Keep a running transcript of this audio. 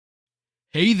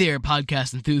Hey there,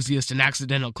 podcast enthusiasts and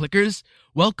accidental clickers.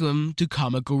 Welcome to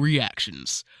Comical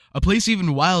Reactions, a place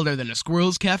even wilder than a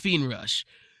squirrel's caffeine rush.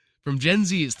 From Gen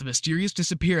Z's The Mysterious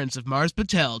Disappearance of Mars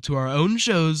Patel to our own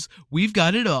shows, we've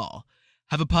got it all.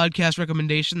 Have a podcast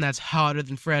recommendation that's hotter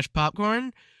than fresh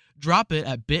popcorn? Drop it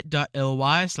at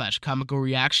bit.ly/comical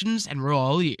reactions and we're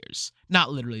all ears.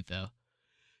 Not literally, though.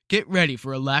 Get ready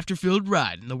for a laughter-filled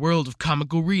ride in the world of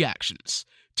comical reactions.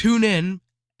 Tune in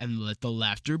and let the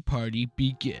laughter party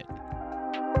begin.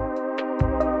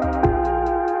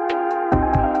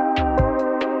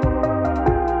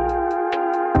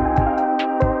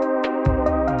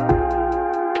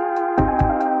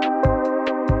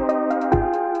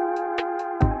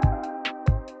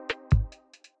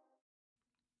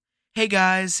 Hey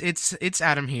guys, it's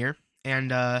Adam here,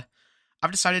 and I've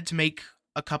decided to make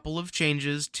a couple of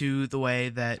changes to the way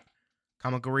that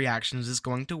Comical Reactions is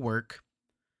going to work.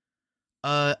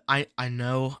 I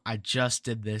know I just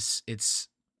did this. It's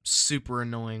super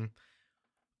annoying.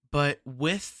 But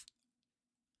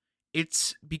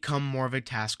it's become more of a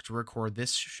task to record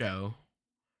this show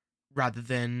rather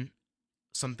than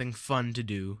something fun to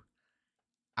do.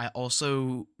 I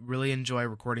also really enjoy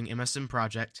recording MSM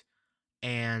Project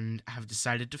and have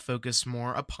decided to focus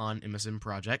more upon MSM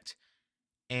Project.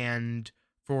 And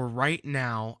for right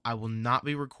now, I will not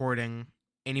be recording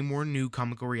any more new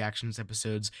Comical Reactions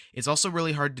episodes. It's also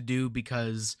really hard to do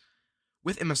because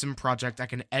with MSM Project, I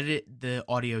can edit the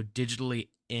audio digitally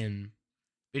in.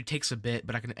 It takes a bit,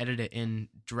 but I can edit it in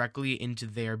directly into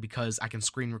there because I can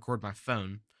screen record my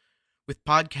phone. With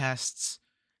podcasts,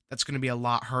 that's going to be a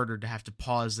lot harder to have to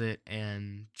pause it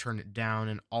and turn it down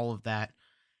and all of that.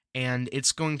 And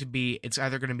it's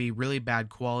either going to be really bad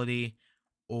quality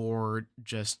or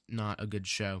just not a good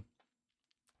show.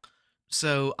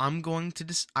 So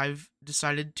I've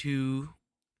decided to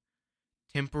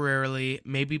temporarily,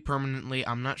 maybe permanently,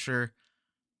 I'm not sure,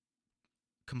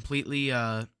 completely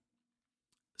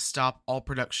stop all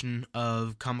production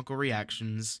of Comical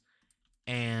Reactions,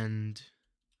 and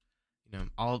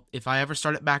if I ever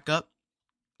start it back up,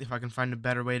 if I can find a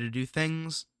better way to do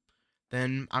things,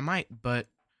 then I might, but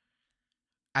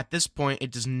at this point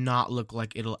it does not look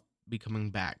like it'll be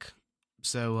coming back.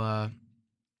 So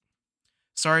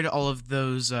sorry to all of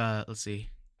those, let me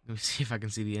see if I can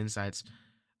see the insights.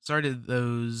 Sorry to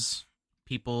those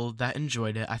people that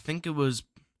enjoyed it. I think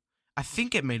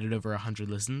it made it over 100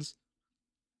 listens.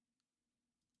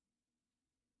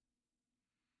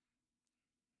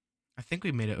 I think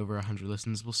we made it over 100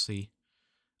 listens. We'll see.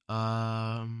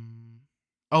 Oh,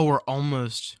 we're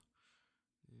almost.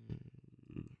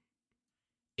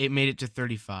 It made it to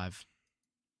 35.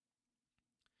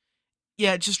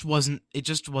 Yeah, it just wasn't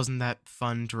that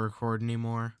fun to record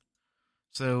anymore.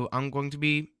 So I'm going to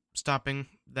be stopping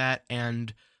that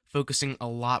and focusing a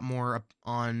lot more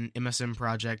on MSM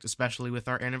Project, especially with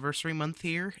our anniversary month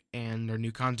here and our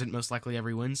new content most likely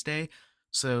every Wednesday.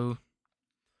 So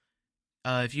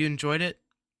if you enjoyed it,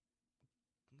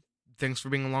 thanks for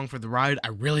being along for the ride. I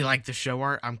really like the show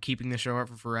art. I'm keeping the show art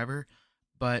for forever,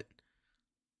 but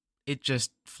it just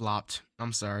flopped.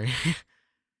 I'm sorry.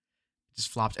 It just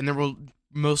flopped. And there will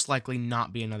most likely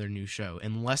not be another new show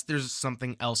unless there's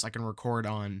something else I can record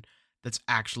on that's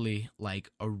actually like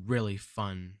a really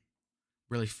fun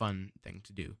thing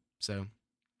to do. So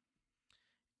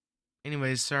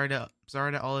anyways, sorry to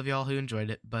all of y'all who enjoyed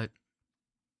it, but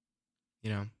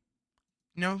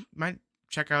might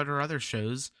check out our other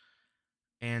shows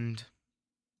and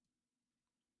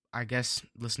I guess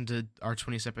listen to our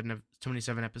 27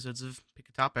 episodes of Pick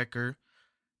a Topic or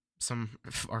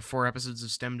our 4 episodes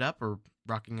of Stemmed Up or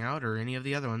Rocking Out or any of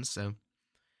the other ones. So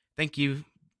thank you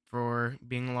for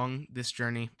being along this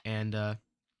journey, and I'll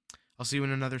see you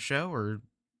in another show, or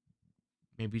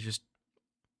maybe just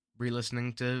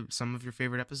re-listening to some of your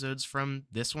favorite episodes from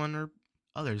this one or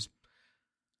others.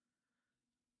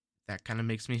 That kind of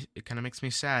makes me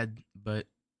sad, but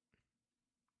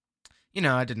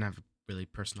I didn't have a really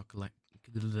personal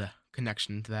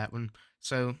connection to that one.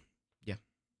 So yeah,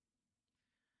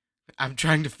 I'm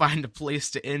trying to find a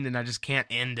place to end and I just can't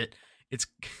end it. It's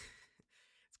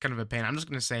kind of a pain. I'm just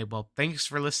gonna say, well, thanks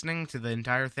for listening to the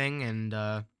entire thing, and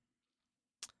I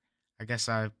guess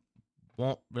I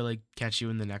won't really catch you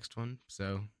in the next one.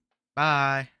 So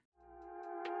bye.